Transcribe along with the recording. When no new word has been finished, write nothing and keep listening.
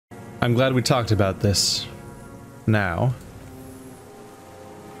I'm glad we talked about this. Now.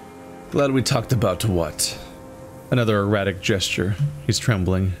 Glad we talked about what? Another erratic gesture. He's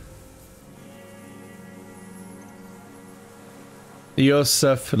trembling.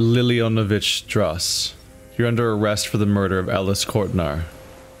 Yosef Lilionovich Dross. You're under arrest for the murder of Alice Kortnar.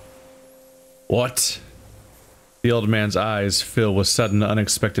 What? The old man's eyes fill with sudden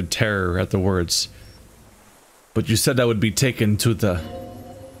unexpected terror at the words. But you said I would be taken to the...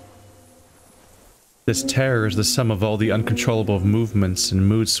 This terror is the sum of all the uncontrollable movements and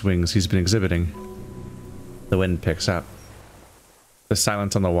mood swings he's been exhibiting. The wind picks up. The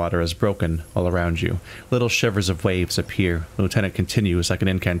silence on the water is broken all around you. Little shivers of waves appear. The lieutenant continues like an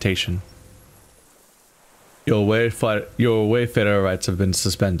incantation. Your wayfarer rights have been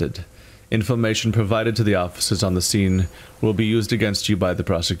suspended. Information provided to the officers on the scene will be used against you by the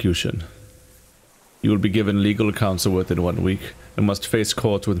prosecution. You will be given legal counsel within 1 week and must face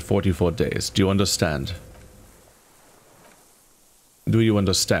court within 44 days. Do you understand? Do you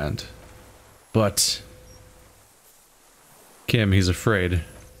understand? But... Kim, he's afraid.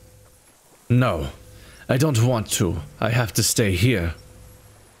 No, I don't want to. I have to stay here.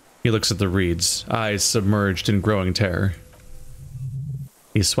 He looks at the reeds, eyes submerged in growing terror.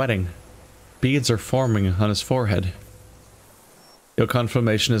 He's sweating. Beads are forming on his forehead. Your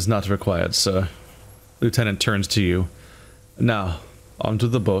confirmation is not required, sir. Lieutenant turns to you. Now, onto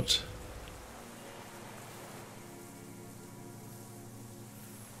the boat.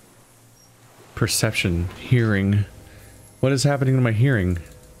 Perception, hearing. What is happening to my hearing?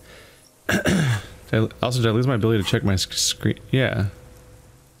 Also, did I lose my ability to check my screen? Yeah.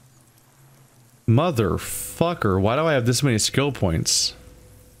 Motherfucker, why do I have this many skill points?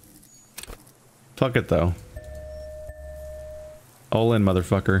 Fuck it, though. All in,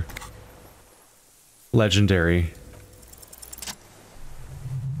 motherfucker. Legendary.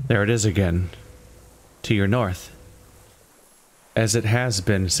 There it is again. To your north. As it has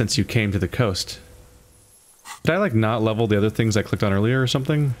been since you came to the coast. Did I, like, not level the other things I clicked on earlier or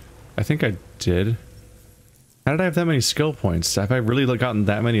something? I think I did. How did I have that many skill points? Have I really gotten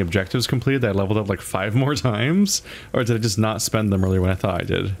that many objectives completed that I leveled up like 5 more times? Or did I just not spend them earlier when I thought I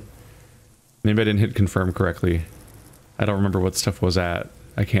did? Maybe I didn't hit confirm correctly. I don't remember what stuff was at.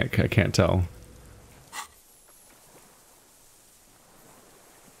 I can't tell.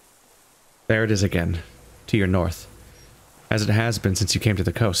 There it is again. To your north. As it has been since you came to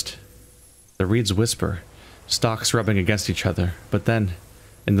the coast. The reeds whisper. Stalks rubbing against each other. But then,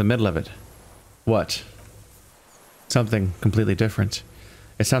 in the middle of it. What? Something completely different.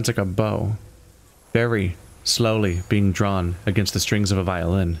 It sounds like a bow. Very slowly being drawn against the strings of a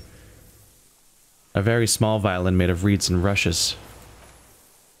violin. A very small violin made of reeds and rushes.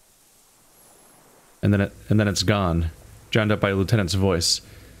 And then it's gone. Drowned out by a lieutenant's voice.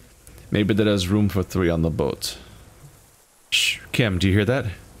 Maybe there is room for 3 on the boat. Shh, Kim, do you hear that?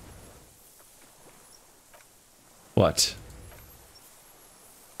 What?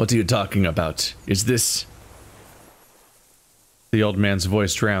 What are you talking about? Is this... The old man's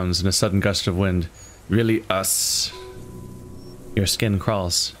voice drowns in a sudden gust of wind. Really us? Your skin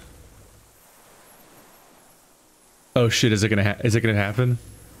crawls. Oh shit, is it gonna happen?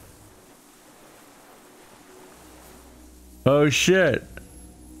 Oh shit!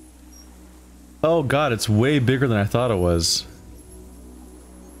 Oh god, it's way bigger than I thought it was.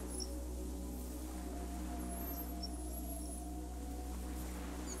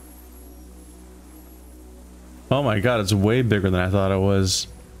 Oh my god, it's way bigger than I thought it was.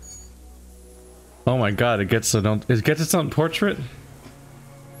 Oh my god, it gets its own portrait?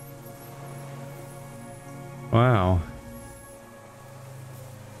 Wow.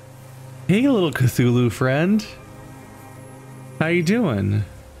 Hey, little Cthulhu friend. How you doing?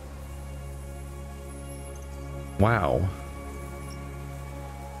 Wow.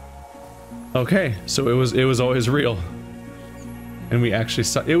 Okay, so it was always real. And we actually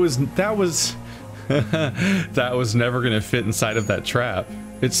saw that was that was never gonna fit inside of that trap.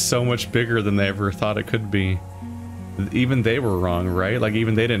 It's so much bigger than they ever thought it could be. Even they were wrong, right? Like,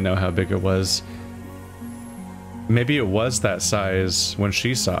 even they didn't know how big it was. Maybe it was that size when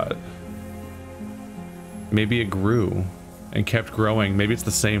she saw it. Maybe it grew and kept growing. Maybe it's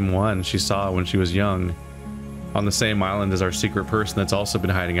the same one she saw when she was young. On the same island as our secret person that's also been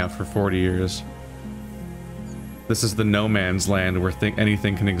hiding out for 40 years. This is the no man's land where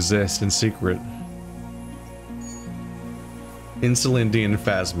anything can exist in secret. Insulindian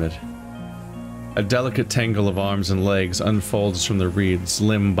Phasmid. A delicate tangle of arms and legs unfolds from the reeds,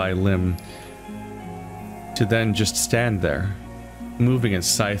 limb by limb, to then just stand there, moving its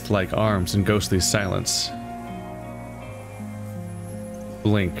scythe-like arms in ghostly silence.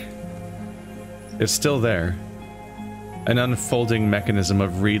 Blink, It's still there. An unfolding mechanism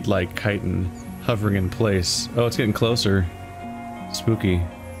of reed-like chitin hovering in place. Oh, it's getting closer. Spooky.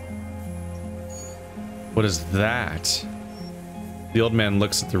 What is that? The old man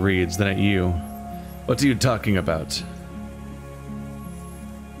looks at the reeds, then at you. What are you talking about?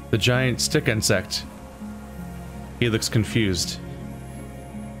 The giant stick insect. He looks confused.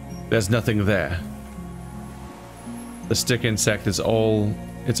 There's nothing there. The stick insect is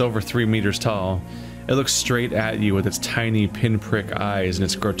it's over 3 meters tall. It looks straight at you with its tiny pinprick eyes and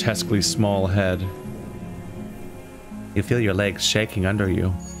its grotesquely small head. You feel your legs shaking under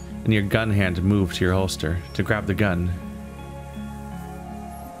you, and your gun hand move to your holster to grab the gun.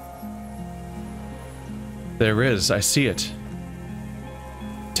 There is, I see it.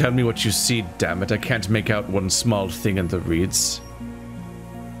 Tell me what you see, damn it. I can't make out one small thing in the reeds.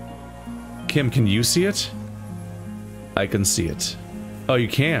 Kim, can you see it? I can see it. Oh, you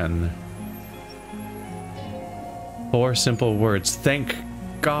can. 4 simple words. Thank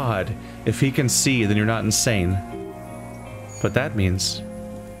God. If he can see, then you're not insane. But that means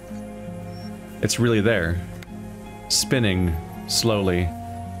it's really there. Spinning slowly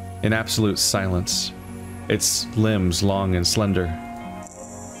in absolute silence. Its limbs long and slender.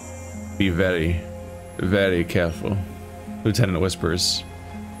 Be very, very careful, Lieutenant whispers,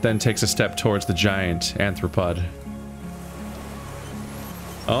 then takes a step towards the giant anthropod.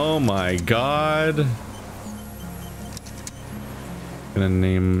 Oh my God. Gonna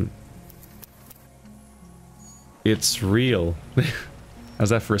name... It's real.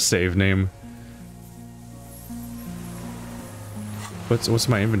 How's that for a save name? What's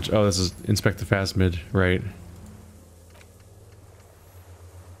my inventory? Oh, this is inspect the phasmid, right?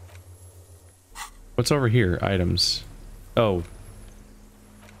 What's over here? Items. Oh.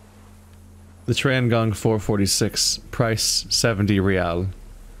 The Triangong 446, price 70 real.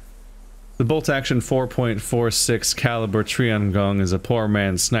 The bolt-action 4.46 caliber Triangong is a poor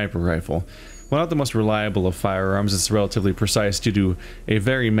man's sniper rifle. While not the most reliable of firearms, it's relatively precise due to a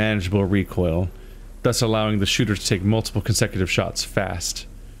very manageable recoil, thus allowing the shooter to take multiple consecutive shots fast.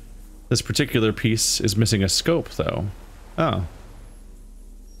 This particular piece is missing a scope, though. Oh.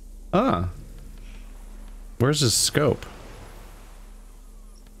 Ah. Where's his scope?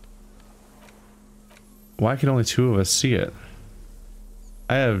 Why can only 2 of us see it?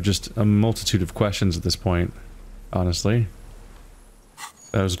 I have just a multitude of questions at this point, honestly.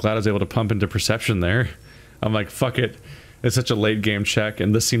 I was glad I was able to pump into perception there. I'm like, fuck it. It's such a late game check,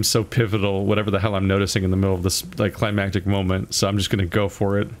 and this seems so pivotal, whatever the hell I'm noticing in the middle of this, like, climactic moment, so I'm just gonna go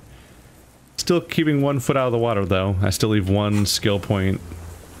for it. Still keeping 1 foot out of the water, though. I still leave 1 skill point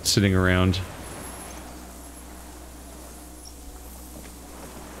sitting around.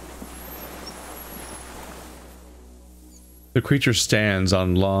 The creature stands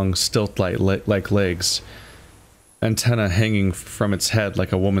on long, stilt-like legs, antenna hanging from its head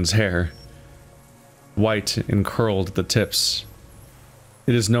like a woman's hair, white and curled at the tips.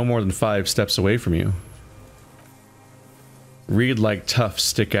 It is no more than 5 steps away from you. Reed-like tufts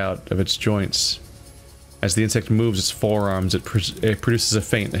stick out of its joints. As the insect moves its forearms, it produces a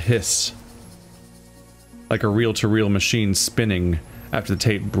faint hiss, like a reel-to-reel machine spinning after the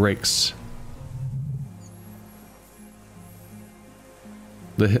tape breaks.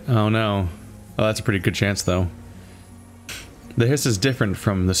 Oh no. Oh, that's a pretty good chance, though. The hiss is different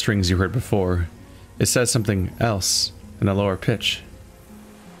from the strings you heard before. It says something else in a lower pitch.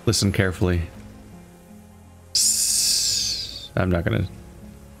 Listen carefully. I'm not gonna...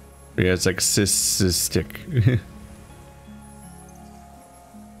 Yeah, it's like cystic.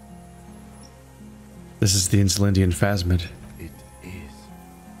 This is the Insulindian phasmid. It is.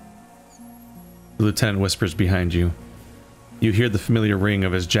 The lieutenant whispers behind you. You hear the familiar ring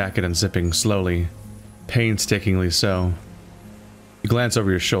of his jacket unzipping slowly, painstakingly so. You glance over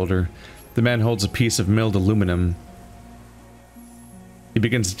your shoulder. The man holds a piece of milled aluminum.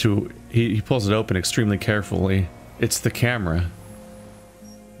 He pulls it open extremely carefully. It's the camera.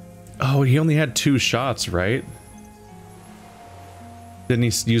 Oh, he only had 2 shots, right? Didn't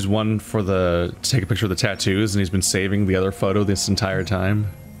he use one to take a picture of the tattoos, and he's been saving the other photo this entire time?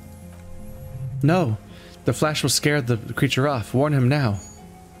 No. The flash will scare the creature off. Warn him now.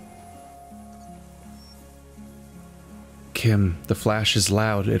 Kim, the flash is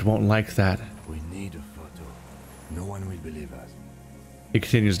loud. It won't like that. We need a photo. No one will believe us. He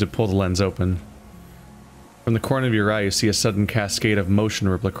continues to pull the lens open. From the corner of your eye, you see a sudden cascade of motion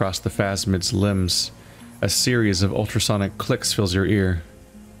ripple across the phasmid's limbs. A series of ultrasonic clicks fills your ear.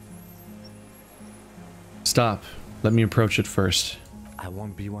 Stop. Let me approach it first. I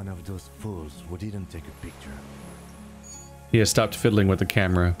won't be one of those fools who didn't take a picture. He has stopped fiddling with the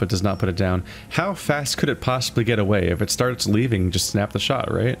camera, but does not put it down. How fast could it possibly get away? If it starts leaving, just snap the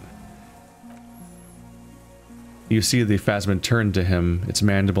shot, right? You see the phasmid turn to him, its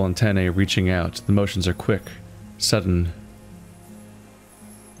mandible antennae reaching out. The motions are quick, sudden.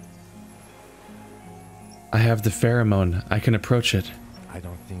 I have the pheromone. I can approach it. I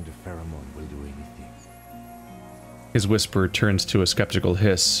don't think the pheromone will do anything. His whisper turns to a skeptical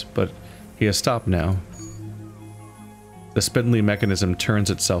hiss, but he has stopped now. The spindly mechanism turns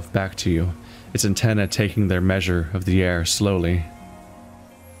itself back to you, its antennae taking their measure of the air slowly.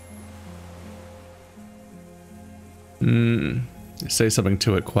 Say something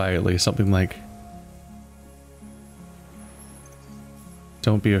to it quietly, something like,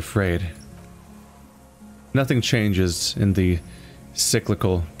 "Don't be afraid." Nothing changes in the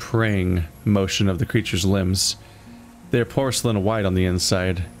cyclical, praying motion of the creature's limbs. They are porcelain white on the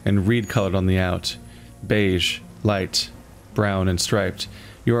inside, and reed-colored on the out. Beige, light, brown, and striped.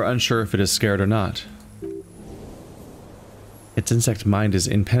 You are unsure if it is scared or not. Its insect mind is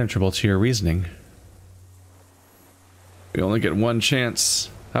impenetrable to your reasoning. We only get one chance.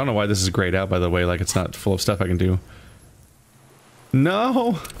 I don't know why this is grayed out, by the way, like it's not full of stuff I can do.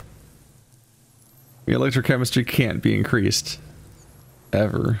 No! The electrochemistry can't be increased.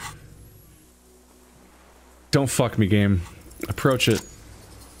 Ever. Don't fuck me, game. Approach it.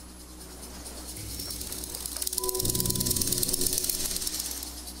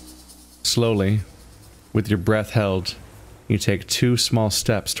 Slowly, with your breath held, you take 2 small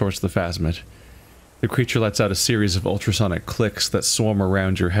steps towards the phasmid. The creature lets out a series of ultrasonic clicks that swarm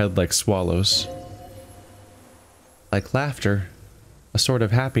around your head like swallows. Like laughter. A sort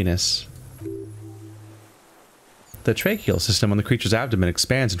of happiness. The tracheal system on the creature's abdomen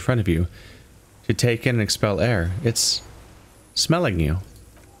expands in front of you to take in and expel air. It's smelling you.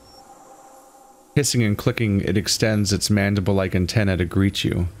 Hissing and clicking, it extends its mandible-like antenna to greet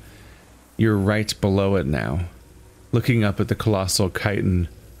you. You're right below it now, looking up at the colossal chitin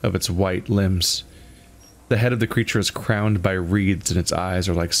of its white limbs. The head of the creature is crowned by reeds and its eyes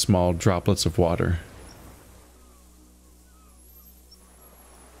are like small droplets of water.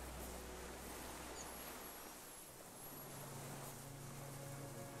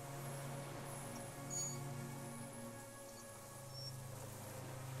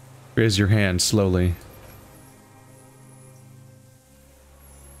 Raise your hand slowly.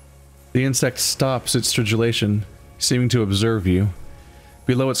 The insect stops its stridulation, seeming to observe you.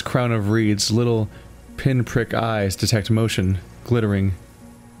 Below its crown of reeds, little pinprick eyes detect motion, glittering.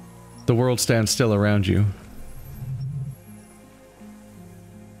 The world stands still around you.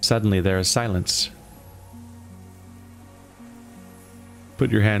 Suddenly there is silence.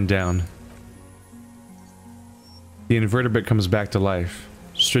 Put your hand down. The invertebrate comes back to life,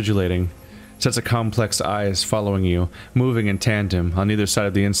 stridulating, sets of complex eyes following you, moving in tandem on either side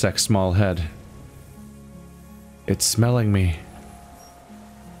of the insect's small head. It's smelling me.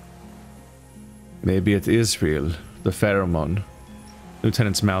 Maybe it is real, the pheromone.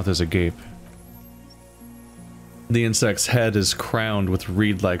 Lieutenant's mouth is agape. The insect's head is crowned with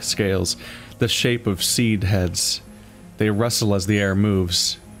reed-like scales, the shape of seed heads. They rustle as the air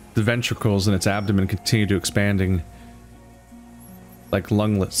moves. The ventricles in its abdomen continue to expanding, like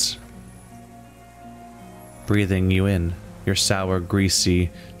lunglets. Breathing you in, your sour, greasy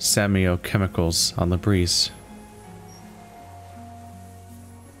semiochemicals on the breeze.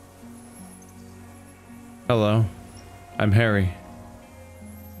 Hello, I'm Harry.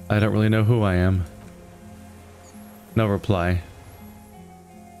 I don't really know who I am. No reply.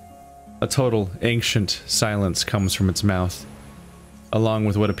 A total, ancient silence comes from its mouth, along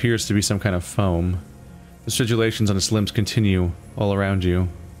with what appears to be some kind of foam. The stridulations on its limbs continue all around you.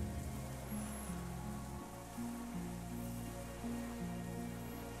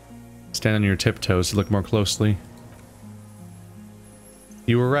 Stand on your tiptoes to look more closely.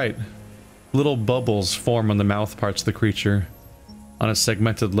 You were right. Little bubbles form on the mouth parts of the creature, on its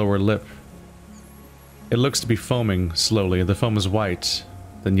segmented lower lip. It looks to be foaming slowly. The foam is white,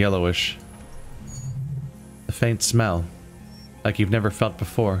 then yellowish. A faint smell, like you've never felt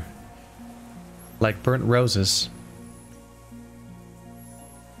before. Like burnt roses.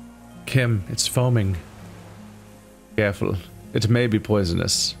 Kim, it's foaming. Careful, it may be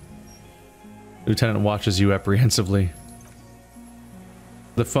poisonous. Lieutenant watches you apprehensively.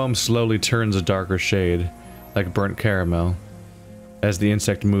 The foam slowly turns a darker shade, like burnt caramel, as the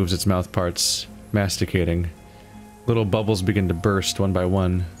insect moves its mouth parts, masticating. Little bubbles begin to burst one by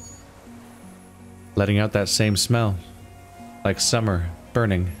one, letting out that same smell, like summer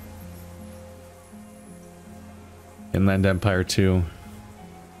burning. Inland Empire 2.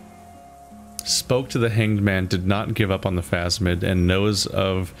 Spoke to the hanged man, did not give up on the phasmid, and knows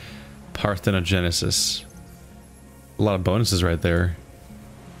of parthenogenesis. A lot of bonuses right there.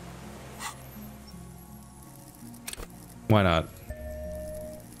 Why not?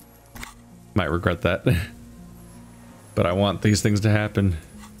 Might regret that. But I want these things to happen.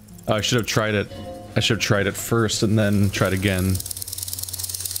 Oh, I should have tried it. I should have tried it first and then tried again.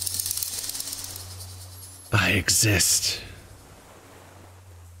 I exist.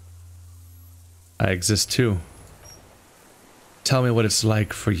 I exist too. Tell me what it's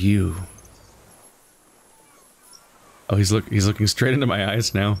like for you. Oh, he's looking straight into my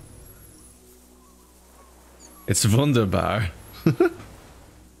eyes now. It's wunderbar.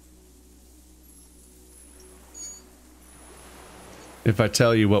 If I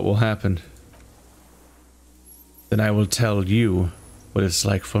tell you what will happen, then I will tell you what it's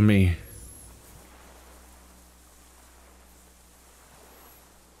like for me.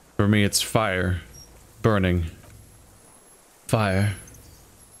 For me, it's fire, burning. Fire.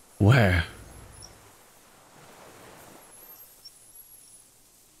 Where?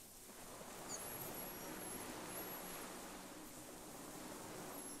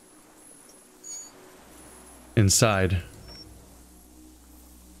 Inside.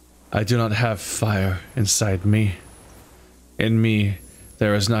 I do not have fire inside me. In me,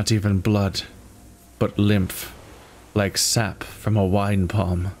 there is not even blood, but lymph, like sap from a wine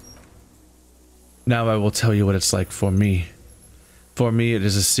palm. Now I will tell you what it's like for me. For me, it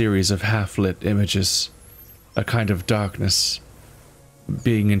is a series of half-lit images, a kind of darkness,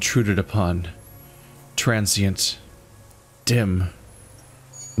 being intruded upon, transient, dim,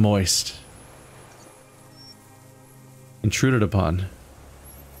 moist. Intruded upon.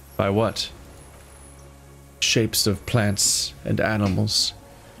 By what? Shapes of plants and animals,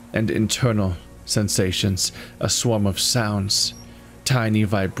 and internal sensations, a swarm of sounds, tiny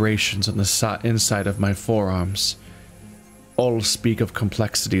vibrations on the inside of my forearms. All speak of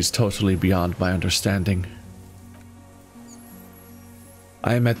complexities totally beyond my understanding.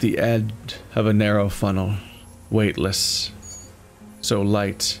 I am at the end of a narrow funnel, weightless, so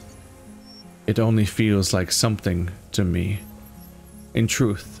light, it only feels like something to me. In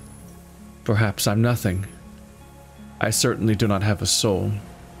truth, perhaps I'm nothing. I certainly do not have a soul,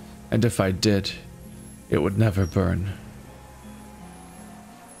 and if I did, it would never burn.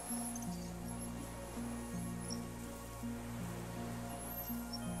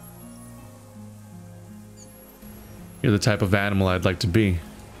 You're the type of animal I'd like to be.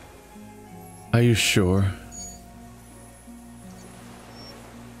 Are you sure?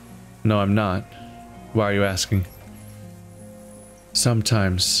 No, I'm not. Why are you asking?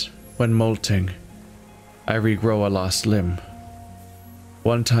 Sometimes, when molting, I regrow a lost limb.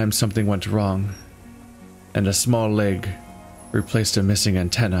 One time something went wrong, and a small leg replaced a missing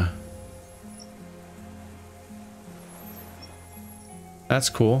antenna. That's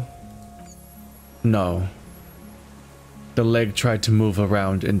cool. No. The leg tried to move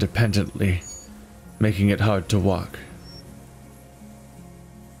around independently, making it hard to walk.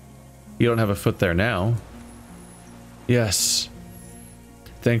 You don't have a foot there now. Yes.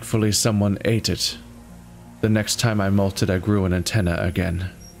 Thankfully, someone ate it. The next time I molted, I grew an antenna again.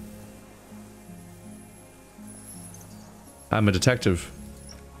 I'm a detective.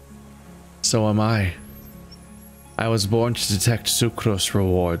 So am I. I was born to detect sucrose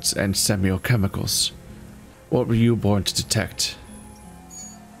rewards and semiochemicals. What were you born to detect?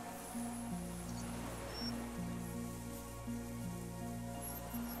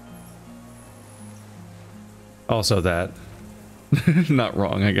 Also that. Not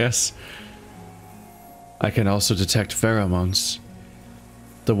wrong, I guess. I can also detect pheromones.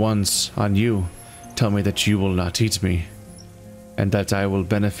 The ones on you tell me that you will not eat me, and that I will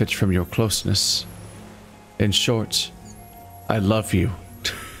benefit from your closeness. In short, I love you.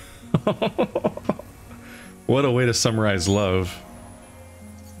 What a way to summarize love.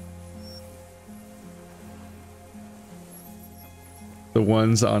 The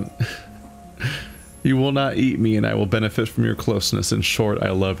ones on... You will not eat me and I will benefit from your closeness. In short, I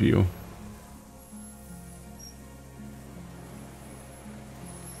love you.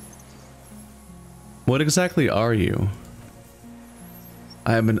 What exactly are you?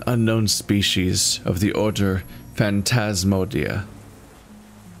 I am an unknown species of the order Phantasmodia,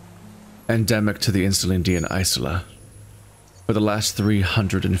 endemic to the Insulindian Isla. For the last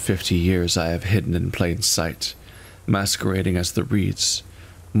 350 years I have hidden in plain sight, masquerading as the reeds,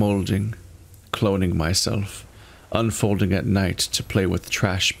 molding, cloning myself, unfolding at night to play with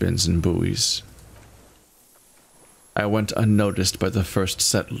trash bins and buoys. I went unnoticed by the first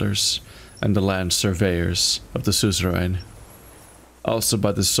settlers and the land surveyors of the suzerain. also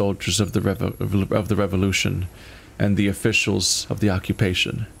by the soldiers of the revolution and the officials of the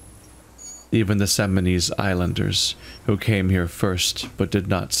occupation. Even the Seminoles Islanders, who came here first but did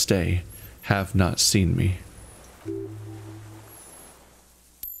not stay, have not seen me.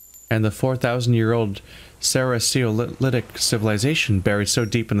 And the 4,000-year-old Ceraceolithic civilization buried so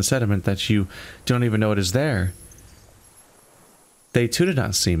deep in the sediment that you don't even know it is there. They too did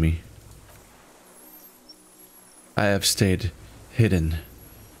not see me. I have stayed hidden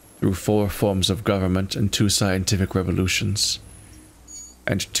through 4 forms of government and 2 scientific revolutions.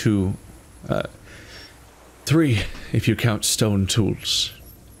 And 3 if you count stone tools,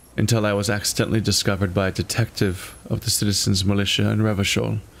 until I was accidentally discovered by a detective of the Citizens Militia in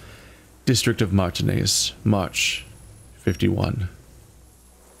Revachol, District of Martinez, March 51.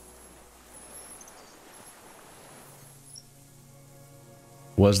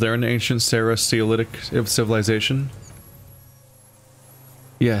 Was there an ancient Ceraceolithic civilization?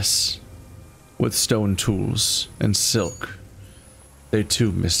 Yes, with stone tools and silk. They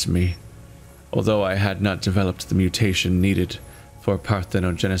too missed me, although I had not developed the mutation needed for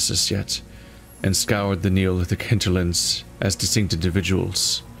parthenogenesis yet, and scoured the Neolithic hinterlands as distinct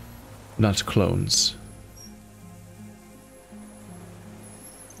individuals, not clones.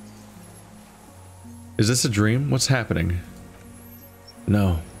 Is this a dream? What's happening?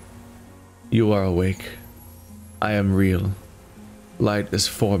 No. You are awake. I am real. Light is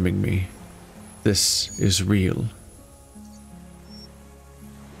forming me. This is real.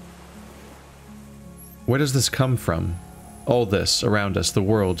 Where does this come from? All this around us, the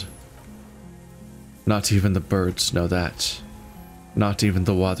world. Not even the birds know that. Not even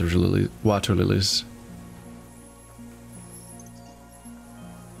the water lilies.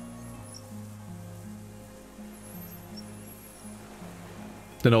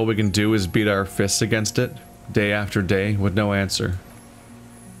 Then all we can do is beat our fists against it, day after day, with no answer.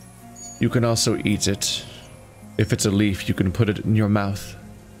 You can also eat it. If it's a leaf, you can put it in your mouth.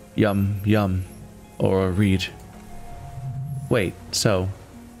 Yum, yum. Or a reed. Wait, so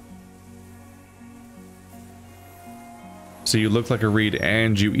you look like a reed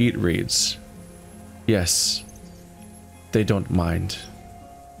and you eat reeds? Yes. They don't mind.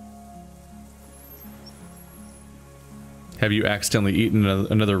 Have you accidentally eaten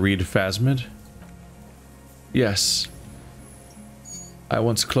another reed phasmid? Yes. I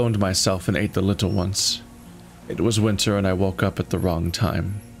once cloned myself and ate the little ones. It was winter and I woke up at the wrong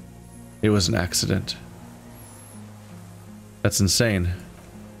time. It was an accident. That's insane.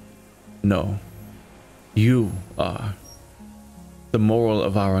 No. You are. The moral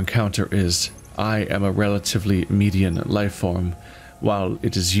of our encounter is, I am a relatively median life form, while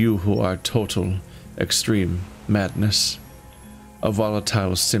it is you who are total, extreme madness. A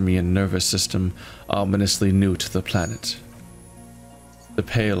volatile simian nervous system ominously new to the planet. The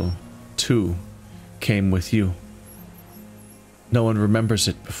Pale, too, came with you. No one remembers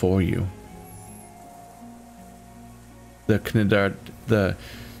it before you. The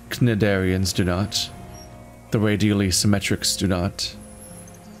Cnidarians do not. The radially symmetrics do not.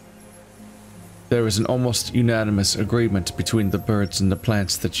 There is an almost unanimous agreement between the birds and the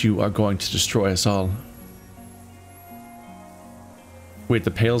plants that you are going to destroy us all. Wait,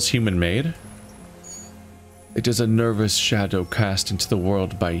 the Pale's human-made? It is a nervous shadow cast into the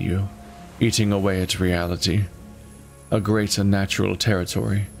world by you, eating away at reality. A great unnatural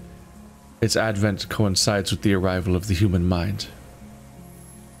territory. Its advent coincides with the arrival of the human mind.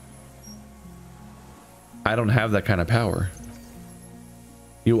 I don't have that kind of power.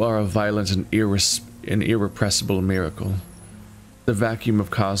 You are a violent and irrepressible miracle. The vacuum of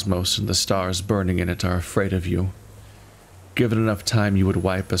cosmos and the stars burning in it are afraid of you. Given enough time, you would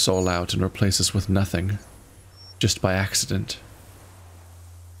wipe us all out and replace us with nothing. Just by accident.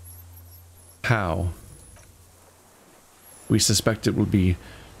 How? We suspect it will be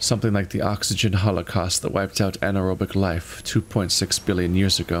something like the oxygen holocaust that wiped out anaerobic life 2.6 billion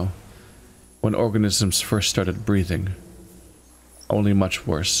years ago, when organisms first started breathing. Only much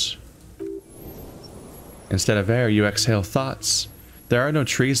worse. Instead of air, you exhale thoughts. There are no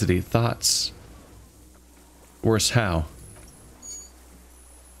trees that eat thoughts. Worse how?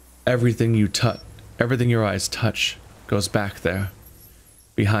 Everything your eyes touch goes back there,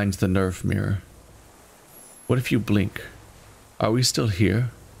 behind the nerve mirror. What if you blink? Are we still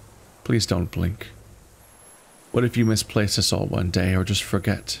here? Please don't blink. What if you misplace us all one day, or just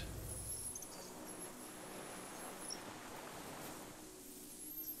forget?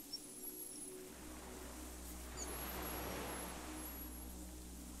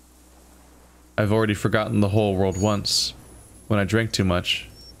 I've already forgotten the whole world once, when I drank too much.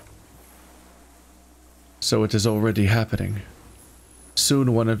 So it is already happening.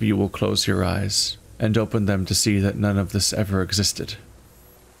 Soon one of you will close your eyes and open them to see that none of this ever existed.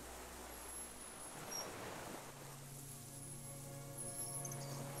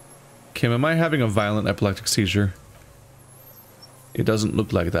 Kim, am I having a violent epileptic seizure? It doesn't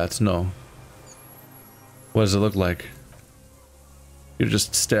look like that, no. What does it look like? You're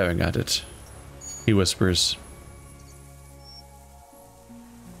just staring at it, he whispers.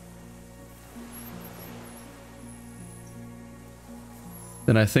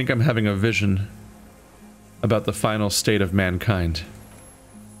 Then I think I'm having a vision about the final state of mankind.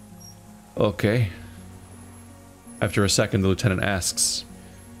 Okay. After a second, the lieutenant asks,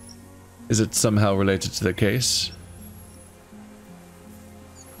 is it somehow related to the case?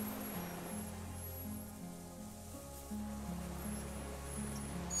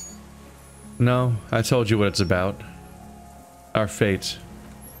 No, I told you what it's about. Our fate.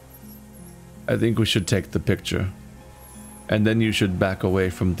 I think we should take the picture. And then you should back away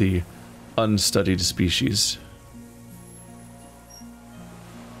from the unstudied species.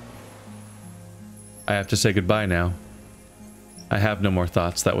 I have to say goodbye now. I have no more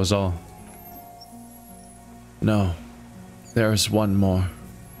thoughts, that was all. No, there is one more.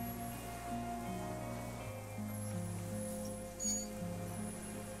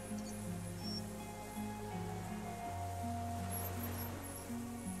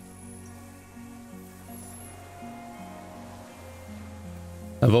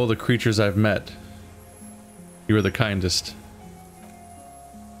 Of all the creatures I've met, you are the kindest.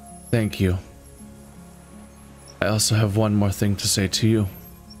 Thank you. I also have one more thing to say to you.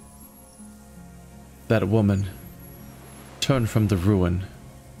 That woman, turn from the ruin.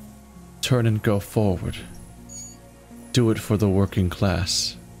 Turn and go forward. Do it for the working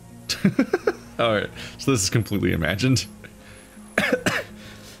class. Alright, so this is completely imagined.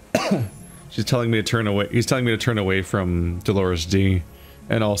 She's telling me to turn away. He's telling me to turn away from Dolores D.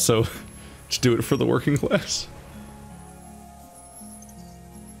 And also, to do it for the working class.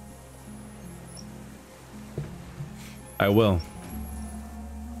 I will.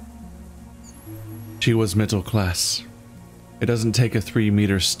 She was middle class. It doesn't take a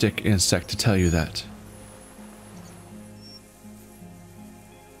 3-meter stick insect to tell you that.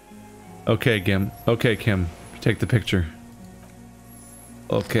 Okay, Kim. Okay, Kim. Take the picture.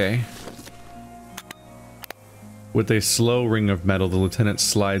 Okay. With a slow ring of metal, the lieutenant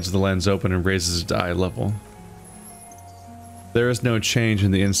slides the lens open and raises it to eye level. There is no change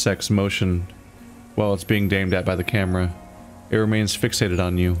in the insect's motion while it's being aimed at by the camera. It remains fixated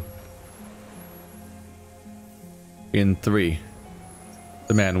on you. In 3,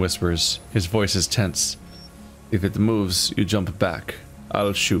 the man whispers. His voice is tense. If it moves, you jump back.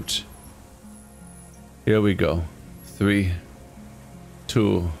 I'll shoot. Here we go. 3,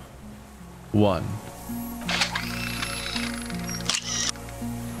 2, 1.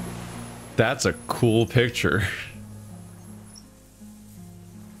 That's a cool picture.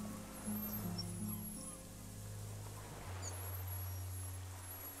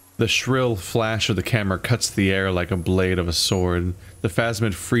 The shrill flash of the camera cuts the air like a blade of a sword. The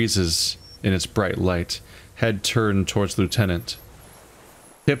phasmid freezes in its bright light, head turned towards the lieutenant.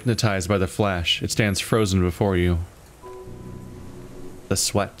 Hypnotized by the flash, it stands frozen before you. The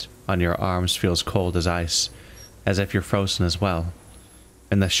sweat on your arms feels cold as ice, as if you're frozen as well.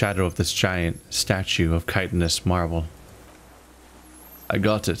 In the shadow of this giant statue of chitinous marble. I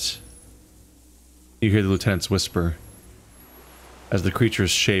got it. You hear the lieutenant's whisper as the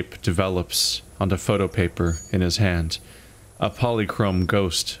creature's shape develops onto photo paper in his hand, a polychrome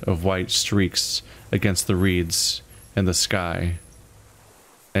ghost of white streaks against the reeds and the sky,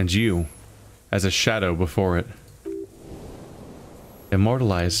 and you as a shadow before it.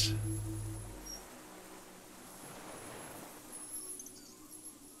 Immortalized.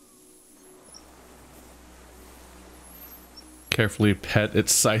 Carefully pet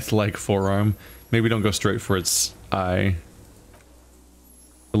its scythe-like forearm. Maybe don't go straight for its eye.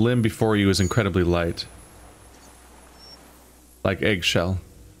 The limb before you is incredibly light. Like eggshell.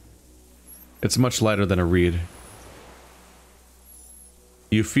 It's much lighter than a reed.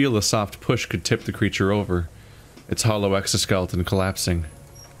 You feel a soft push could tip the creature over, its hollow exoskeleton collapsing.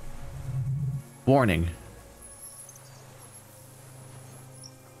 Warning.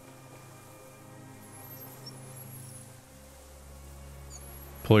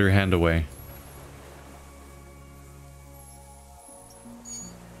 Pull your hand away.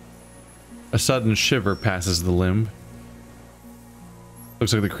 A sudden shiver passes the limb.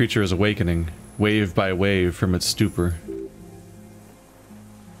 Looks like the creature is awakening, wave by wave from its stupor.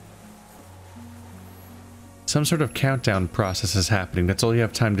 Some sort of countdown process is happening. That's all you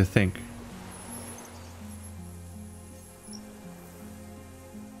have time to think.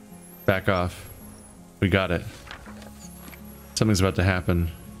 Back off. We got it. Something's about to happen.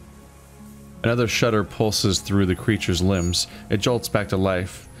 Another shudder pulses through the creature's limbs. It jolts back to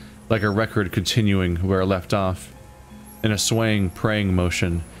life, like a record continuing where it left off. In a swaying, praying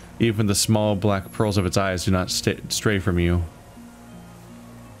motion, even the small black pearls of its eyes do not stray from you.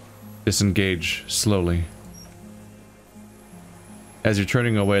 Disengage slowly. As you're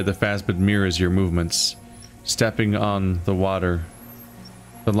turning away, the phasmid mirrors your movements. Stepping on the water,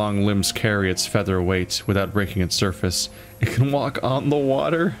 the long limbs carry its feather weight without breaking its surface. It can walk on the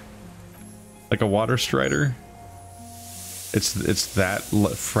water, like a water strider. It's that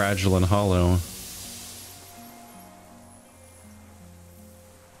fragile and hollow.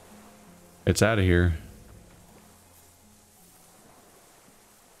 It's out of here.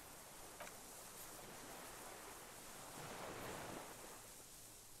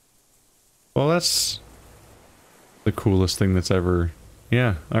 Well, that's the coolest thing that's ever...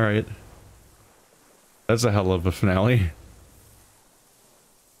 Yeah, alright. That's a hell of a finale.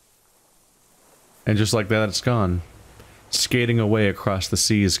 And just like that, it's gone. Skating away across the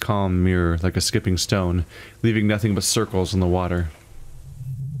sea's calm mirror like a skipping stone, leaving nothing but circles in the water.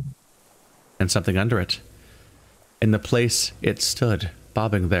 And something under it. In the place it stood,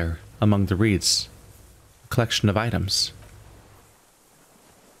 bobbing there, among the reeds. A collection of items.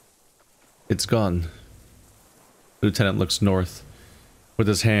 It's gone. The lieutenant looks north, with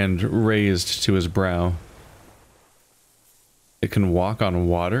his hand raised to his brow. It can walk on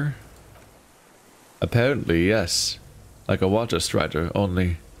water? Apparently, yes. Like a water strider,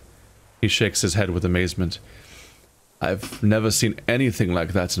 only. He shakes his head with amazement. I've never seen anything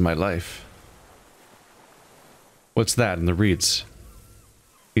like that in my life. What's that in the reeds?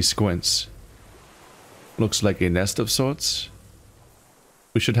 He squints. Looks like a nest of sorts.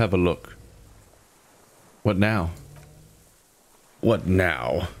 We should have a look. What now? What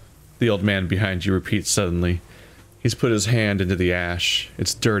now? The old man behind you repeats suddenly. He's put his hand into the ash.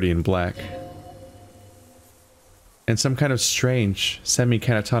 It's dirty and black. In some kind of strange,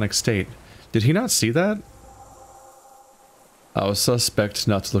 semi-catatonic state. Did he not see that? Our suspect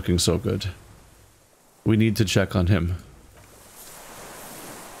not looking so good. We need to check on him.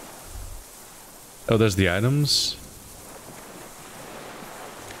 Oh, there's the items?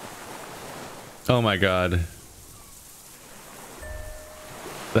 Oh my god.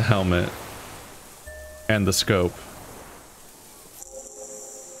 The helmet. And the scope.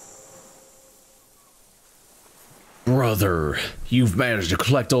 Brother, you've managed to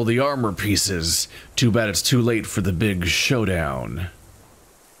collect all the armor pieces. Too bad it's too late for the big showdown.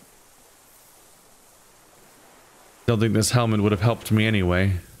 Don't think this helmet would have helped me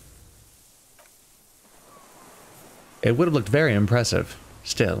anyway. It would have looked very impressive.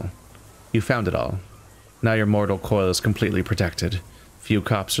 Still, you found it all. Now your mortal coil is completely protected. Few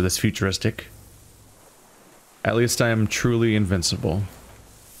cops are this futuristic. At least I am truly invincible.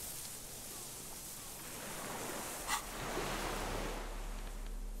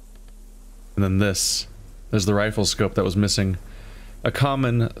 And then this. There's the rifle scope that was missing. A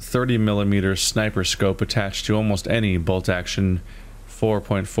common 30mm sniper scope attached to almost any bolt-action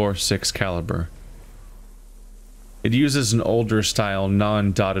 4.46 caliber. It uses an older style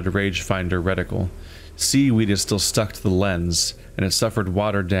non-dotted rangefinder reticle. Seaweed is still stuck to the lens, and it suffered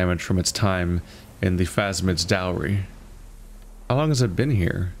water damage from its time in the phasmid's dowry. How long has it been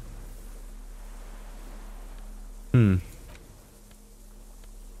here?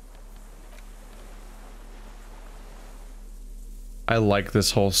 I like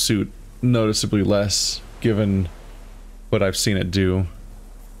this whole suit noticeably less, given what I've seen it do.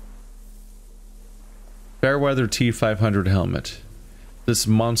 Fairweather T500 helmet. This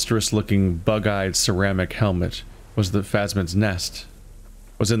monstrous-looking, bug-eyed ceramic helmet was in the phasmid's nest.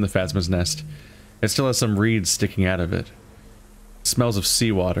 It still has some reeds sticking out of it. It smells of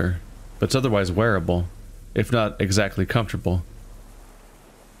seawater, but it's otherwise wearable, if not exactly comfortable.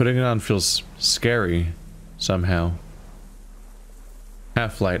 Putting it on feels scary, somehow.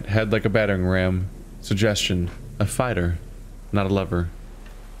 Half-light, head like a battering ram. Suggestion, a fighter, not a lover.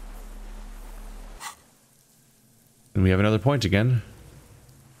 And we have another point again.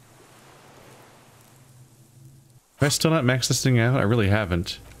 Have I still not maxed this thing out? I really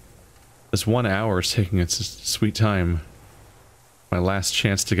haven't. This 1 hour is taking its sweet time. My last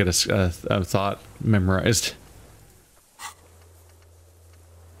chance to get a thought memorized.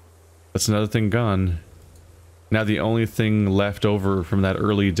 That's another thing gone. Now the only thing left over from that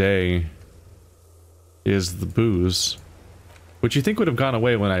early day is the booze. Which you think would have gone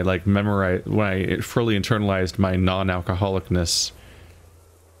away when I like memorized, when I fully internalized my non-alcoholicness.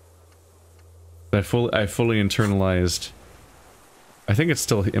 I fully internalized I think it's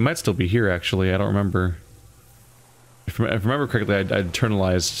still, it might still be here actually, I don't remember. If I remember correctly, I'd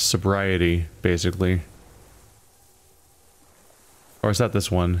internalized sobriety, basically. Or is that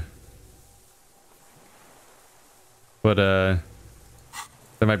this one? But, that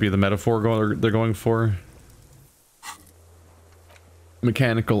might be the metaphor they're going for.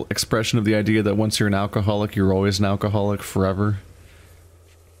 Mechanical expression of the idea that once you're an alcoholic, you're always an alcoholic forever.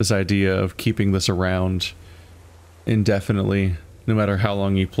 This idea of keeping this around indefinitely, no matter how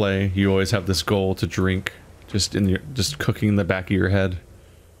long you play, you always have this goal to drink, just cooking in the back of your head.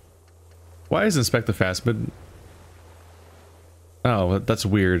 Why is Inspect the Phasmid? Oh, that's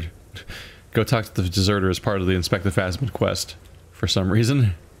weird. Go talk to the deserter as part of the Inspect the Phasmid quest, for some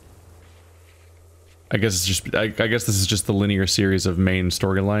reason. I guess it's just, I guess this is just the linear series of main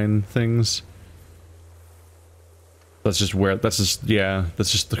storyline things. That's just where, that's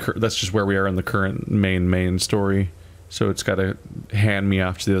just where we are in the current main story. So it's gotta hand me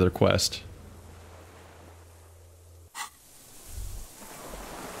off to the other quest.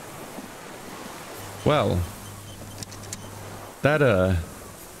 Well, that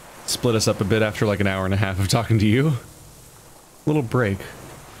split us up a bit after like an hour and a half of talking to you. Little break.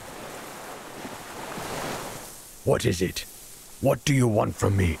 What is it? What do you want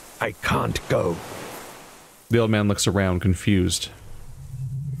from me? I can't go. The old man looks around, confused.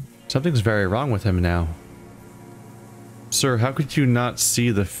 Something's very wrong with him now. Sir, how could you not see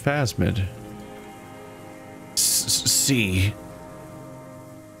the Phasmid? See?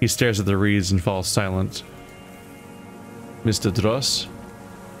 He stares at the reeds and falls silent. Mr. Dross?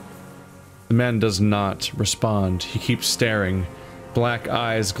 The man does not respond. He keeps staring. Black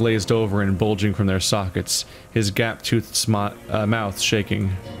eyes glazed over and bulging from their sockets, his gap-toothed mouth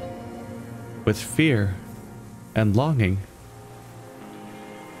shaking. With fear and longing.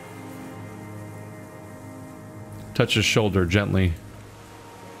 Touch his shoulder gently.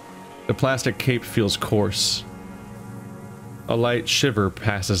 The plastic cape feels coarse. A light shiver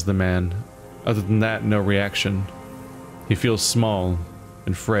passes the man. Other than that, no reaction. He feels small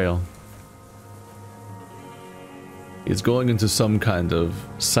and frail. He's going into some kind of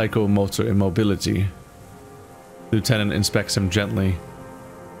psychomotor immobility. Lieutenant inspects him gently.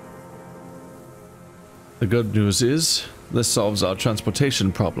 The good news is, this solves our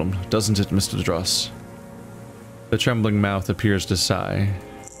transportation problem, doesn't it, Mr. Dross? The trembling mouth appears to sigh.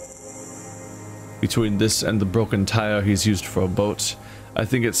 Between this and the broken tire he's used for a boat, I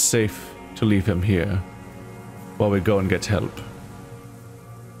think it's safe to leave him here, while we go and get help.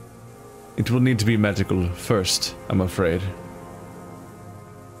 It will need to be medical first, I'm afraid.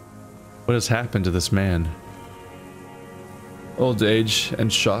 What has happened to this man? Old age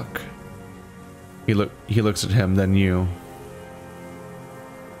and shock. He looks at him, then you.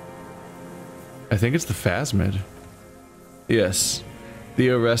 I think it's the Phasmid. Yes, the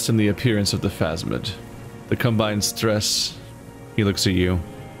arrest and the appearance of the Phasmid. The combined stress. He looks at you.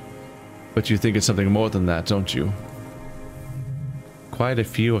 But you think it's something more than that, don't you? Quite a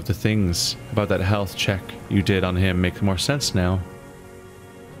few of the things about that health check you did on him make more sense now.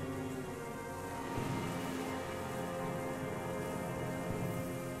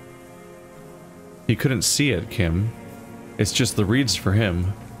 He couldn't see it, Kim. It's just the reeds for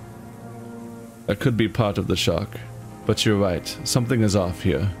him. That could be part of the shock. But you're right, something is off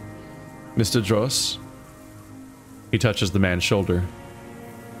here. Mr. Dross? He touches the man's shoulder.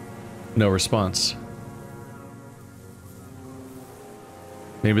 No response.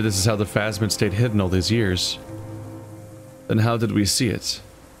 Maybe this is how the Phasmid stayed hidden all these years. Then how did we see it?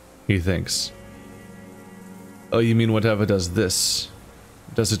 He thinks. Oh, you mean whatever does this?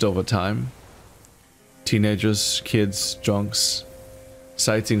 Does it over time? Teenagers, kids, drunks.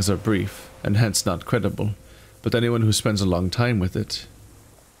 Sightings are brief, and hence not credible. But anyone who spends a long time with it...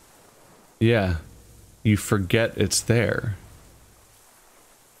 Yeah, you forget it's there.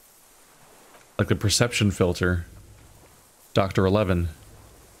 Like the perception filter. Dr. 11.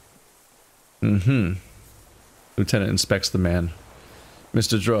 Lieutenant inspects the man.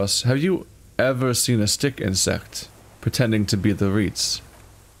 Mr. Dross, have you ever seen a stick insect pretending to be the reeds?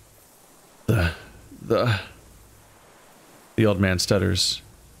 The old man stutters.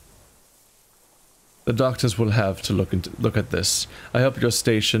 The doctors will have to look at this. I hope your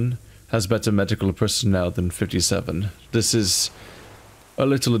station has better medical personnel than 57. This is a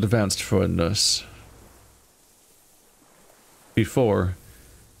little advanced for a nurse. Before,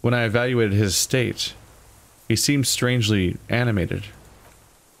 when I evaluated his state, he seemed strangely animated.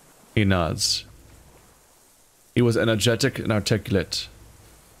 He nods. He was energetic and articulate.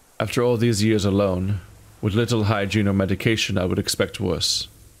 After all these years alone, with little hygiene or medication, I would expect worse.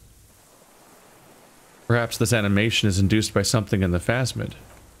 Perhaps this animation is induced by something in the phasmid.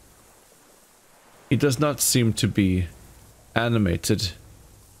 It does not seem to be animated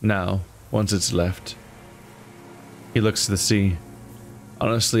now, once it's left. He looks to the sea.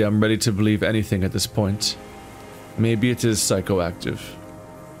 Honestly, I'm ready to believe anything at this point. Maybe it is psychoactive.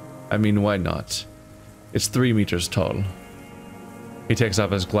 I mean, why not? It's 3 meters tall. He takes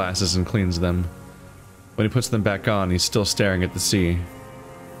off his glasses and cleans them. When he puts them back on, he's still staring at the sea.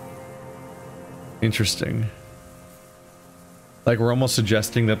 Interesting. Like, we're almost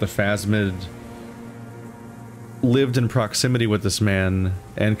suggesting that the phasmid lived in proximity with this man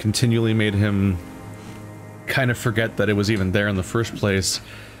and continually made him kind of forget that it was even there in the first place,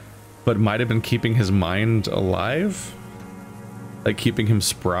 but might have been keeping his mind alive? Like, keeping him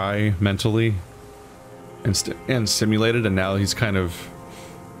spry mentally and stimulated, and now he's kind of...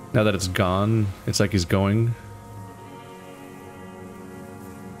 Now that it's gone, it's like he's going.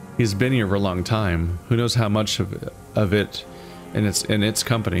 He's been here for a long time. Who knows how much of it in its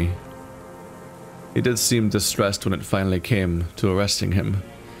company. He did seem distressed when it finally came to arresting him.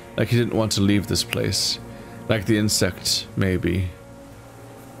 Like he didn't want to leave this place. Like the insect, maybe.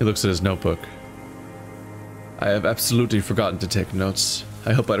 He looks at his notebook. I have absolutely forgotten to take notes.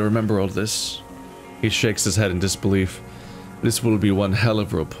 I hope I remember all this. He shakes his head in disbelief. This will be one hell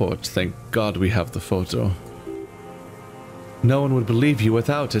of a report. Thank God we have the photo. No one would believe you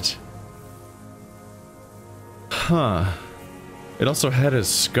without it. Huh. It also had his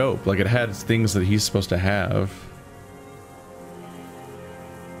scope. Like, it had things that he's supposed to have.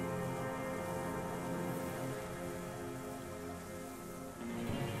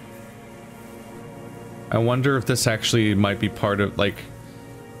 I wonder if this actually might be part of, like...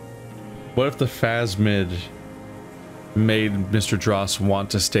 What if the phasmid made Mr. Dross want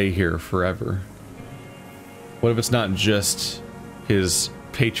to stay here forever? What if it's not just his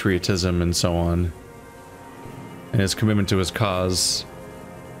patriotism and so on, and his commitment to his cause?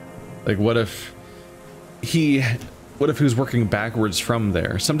 Like, what if he was working backwards from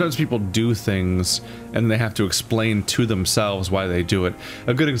there? Sometimes people do things and they have to explain to themselves why they do it.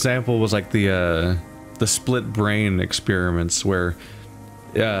 A good example was like the split brain experiments, where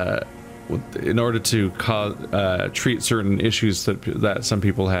in order to treat certain issues that some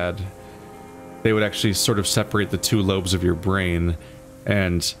people had, they would actually sort of separate the 2 lobes of your brain,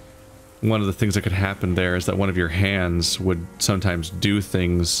 and one of the things that could happen there is that one of your hands would sometimes do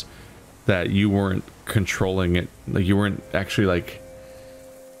things that you weren't controlling it. Like, you weren't actually, like,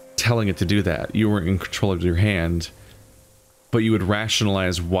 telling it to do that. You weren't in control of your hand, but you would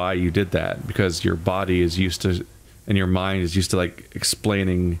rationalize why you did that, because your body is used to, and your mind is used to, like,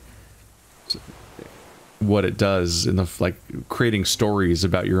 explaining what it does, in the, like, creating stories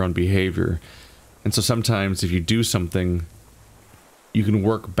about your own behavior. And so sometimes if you do something, you can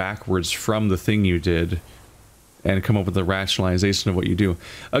work backwards from the thing you did and come up with a rationalization of what you do.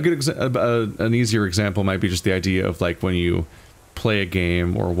 A good an easier example might be just the idea of, like, when you play a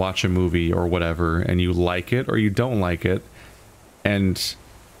game or watch a movie or whatever, and you like it or you don't like it, and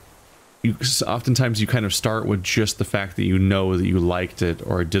you oftentimes you kind of start with just the fact that you know that you liked it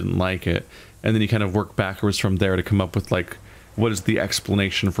or didn't like it, and then you kind of work backwards from there to come up with, like, what is the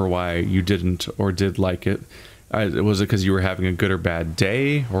explanation for why you didn't or did like it? Was it because you were having a good or bad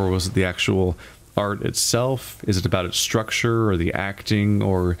day, or was it the actual art itself? Is it about its structure or the acting,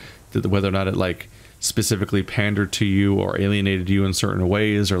 or whether or not it, like, specifically pandered to you or alienated you in certain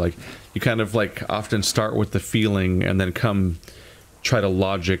ways? Or, like, you kind of, like, often start with the feeling and then try to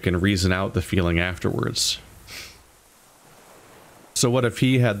logic and reason out the feeling afterwards. So what if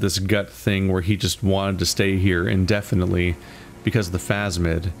he had this gut thing where he just wanted to stay here indefinitely because of the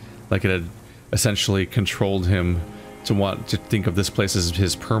phasmid? Like, it had essentially controlled him to want to think of this place as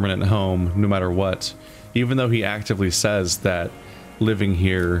his permanent home no matter what, even though he actively says that living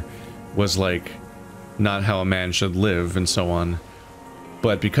here was, like, not how a man should live and so on.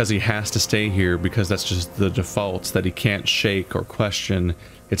 But because he has to stay here, because that's just the default that he can't shake or question,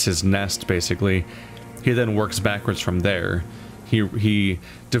 it's his nest basically, he then works backwards from there. He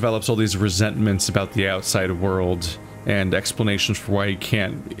develops all these resentments about the outside world and explanations for why he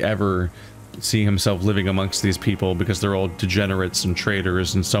can't ever see himself living amongst these people, because they're all degenerates and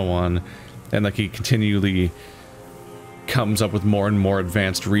traitors and so on. And, like, he continually comes up with more and more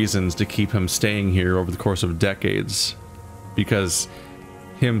advanced reasons to keep him staying here over the course of decades, because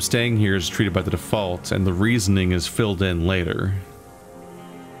him staying here is treated by the default and the reasoning is filled in later.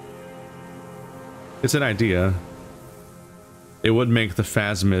 It's an idea. It would make the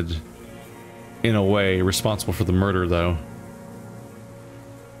phasmid, in a way, responsible for the murder, though.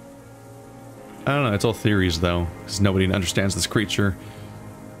 I don't know, it's all theories, though, because nobody understands this creature.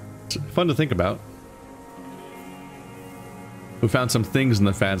 It's fun to think about. We found some things in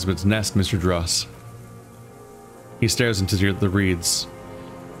the phasmid's nest, Mr. Dross. He stares into the reeds.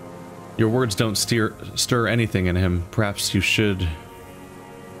 Your words don't stir anything in him. Perhaps you should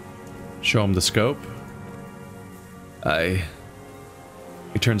show him the scope?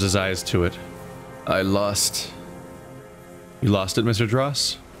 He turns his eyes to it. I lost. You lost it, Mr.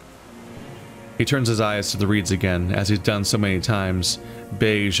 Dross? He turns his eyes to the reeds again, as he's done so many times.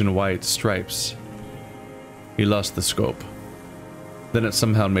 Beige and white stripes. He lost the scope. Then it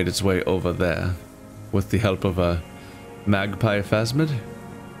somehow made its way over there, with the help of a magpie phasmid?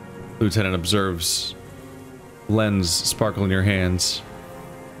 The lieutenant observes lens sparkle in your hands.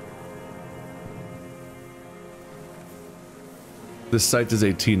 This sight is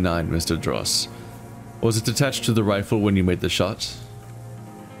a T9, Mr. Dross. Was it attached to the rifle when you made the shot?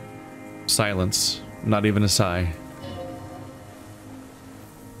 Silence. Not even a sigh.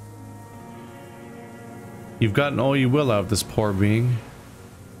 You've gotten all you will out of this poor being.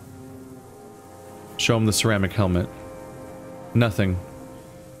 Show him the ceramic helmet. Nothing.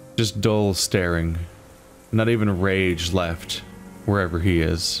 Just dull staring. Not even rage left, wherever he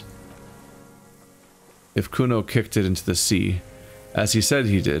is. If Kuno kicked it into the sea, as he said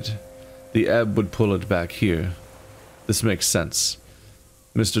he did, the ebb would pull it back here. This makes sense.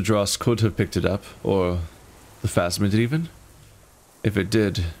 Mr. Dross could have picked it up, or the phasmid even. If it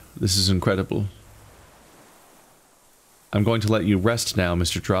did, this is incredible. I'm going to let you rest now,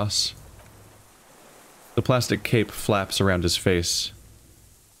 Mr. Dross. The plastic cape flaps around his face.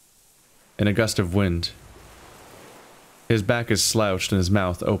 In a gust of wind. His back is slouched and his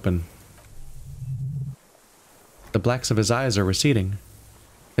mouth open. The blacks of his eyes are receding.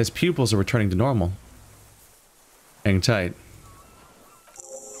 His pupils are returning to normal. Hang tight.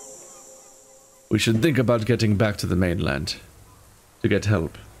 We should think about getting back to the mainland. To get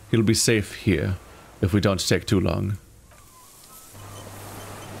help. He'll be safe here, if we don't take too long.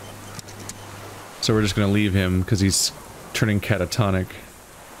 So we're just gonna leave him, because he's turning catatonic.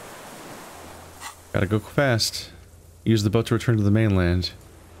 Gotta go fast. Use the boat to return to the mainland.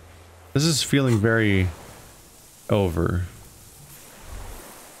 This is feeling very over.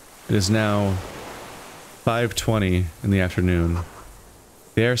 It is now 5:20 in the afternoon.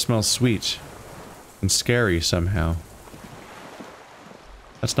 The air smells sweet and scary somehow.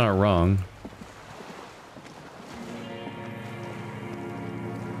 That's not wrong.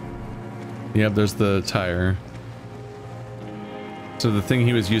 Yep, there's the tire. So the thing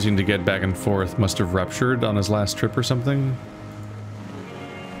he was using to get back and forth must have ruptured on his last trip or something.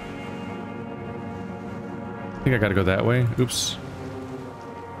 I think I gotta go that way. Oops.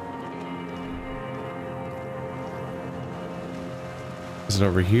 Is it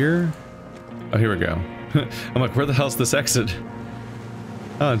over here? Oh, here we go. I'm like, where the hell's this exit?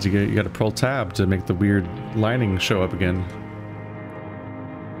 Oh, you gotta pull tab to make the weird lining show up again.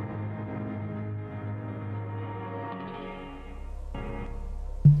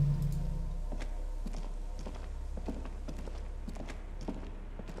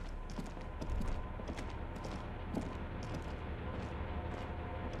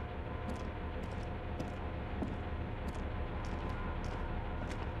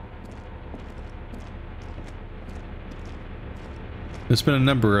 There's been a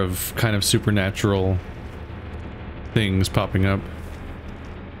number of kind of supernatural things popping up.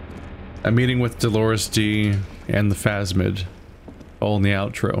 A meeting with Dolores D and the phasmid, all in the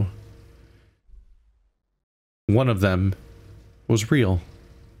outro. One of them was real.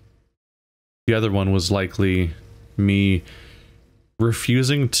 The other one was likely me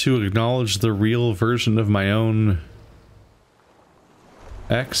refusing to acknowledge the real version of my own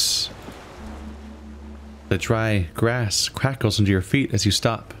ex. The dry grass crackles under your feet as you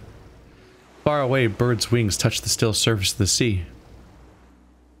stop. Far away, birds' wings touch the still surface of the sea.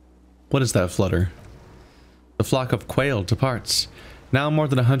 What is that flutter? The flock of quail departs, now more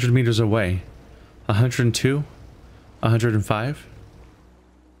than 100 meters away. 102? 105?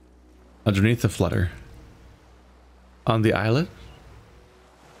 Underneath the flutter. On the islet?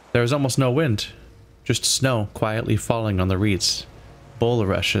 There is almost no wind, just snow quietly falling on the reeds.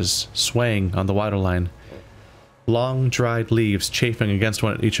 Bulrushes swaying on the waterline. Long, dried leaves chafing against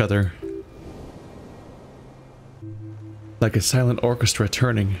each other. Like a silent orchestra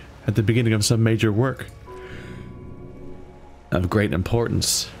turning at the beginning of some major work. Of great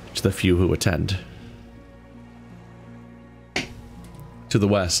importance to the few who attend. To the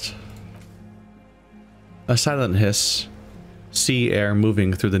west. A silent hiss. Sea air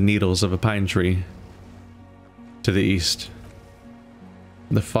moving through the needles of a pine tree. To the east.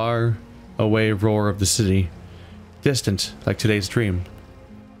 The far away roar of the city. Distant, like today's dream.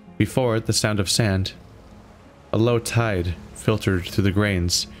 Before it, the sound of sand. A low tide filtered through the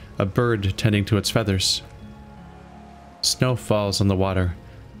grains, a bird tending to its feathers. Snow falls on the water,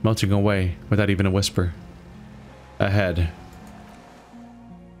 melting away without even a whisper. Ahead.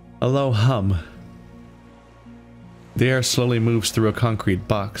 A low hum. The air slowly moves through a concrete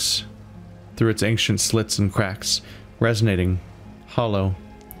box, through its ancient slits and cracks, resonating, hollow,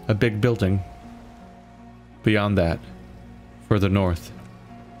 a big building. Beyond that, further north.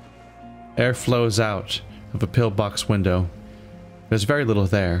 Air flows out of a pillbox window. There's very little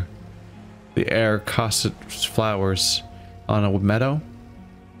there. The air causses flowers on a meadow.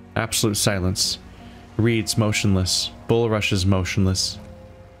 Absolute silence. Reeds motionless. Bulrushes motionless.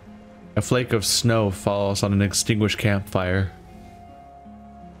 A flake of snow falls on an extinguished campfire.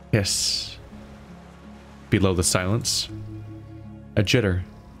 Hiss. Below the silence. A jitter.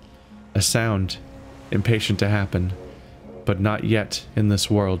 A sound. Impatient to happen. But not yet in this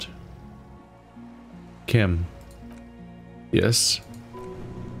world. Kim. Yes?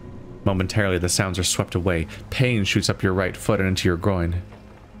 Momentarily, the sounds are swept away. Pain shoots up your right foot and into your groin.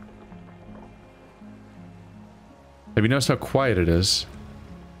 Have you noticed how quiet it is?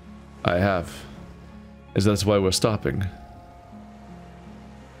 I have. Is that why we're stopping?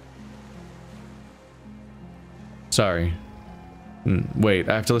 Sorry. Wait,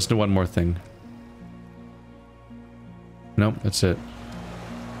 I have to listen to one more thing. Nope, that's it.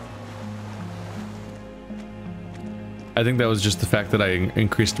 I think that was just the fact that I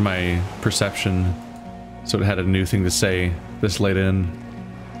increased my perception, so it had a new thing to say this late in.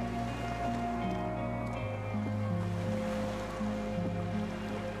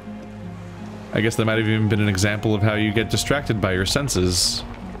 I guess that might have even been an example of how you get distracted by your senses.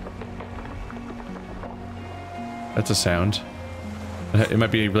 That's a sound. It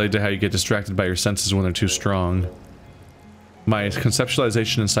might be related to how you get distracted by your senses when they're too strong. My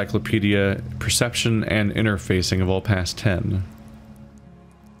conceptualization encyclopedia, perception and interfacing of all past 10.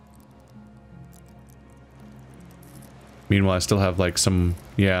 Meanwhile, I still have like some,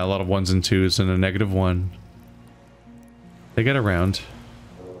 yeah, a lot of 1s and 2s and a -1. They get around.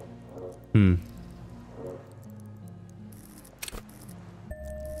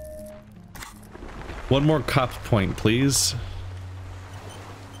 One more cop point, please.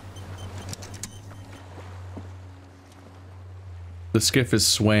 The skiff is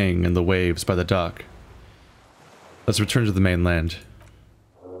swaying in the waves by the dock. Let's return to the mainland.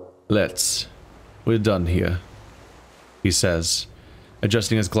 Let's. We're done here, he says,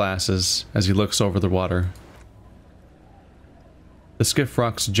 adjusting his glasses as he looks over the water. The skiff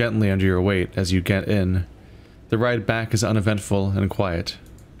rocks gently under your weight as you get in. The ride back is uneventful and quiet.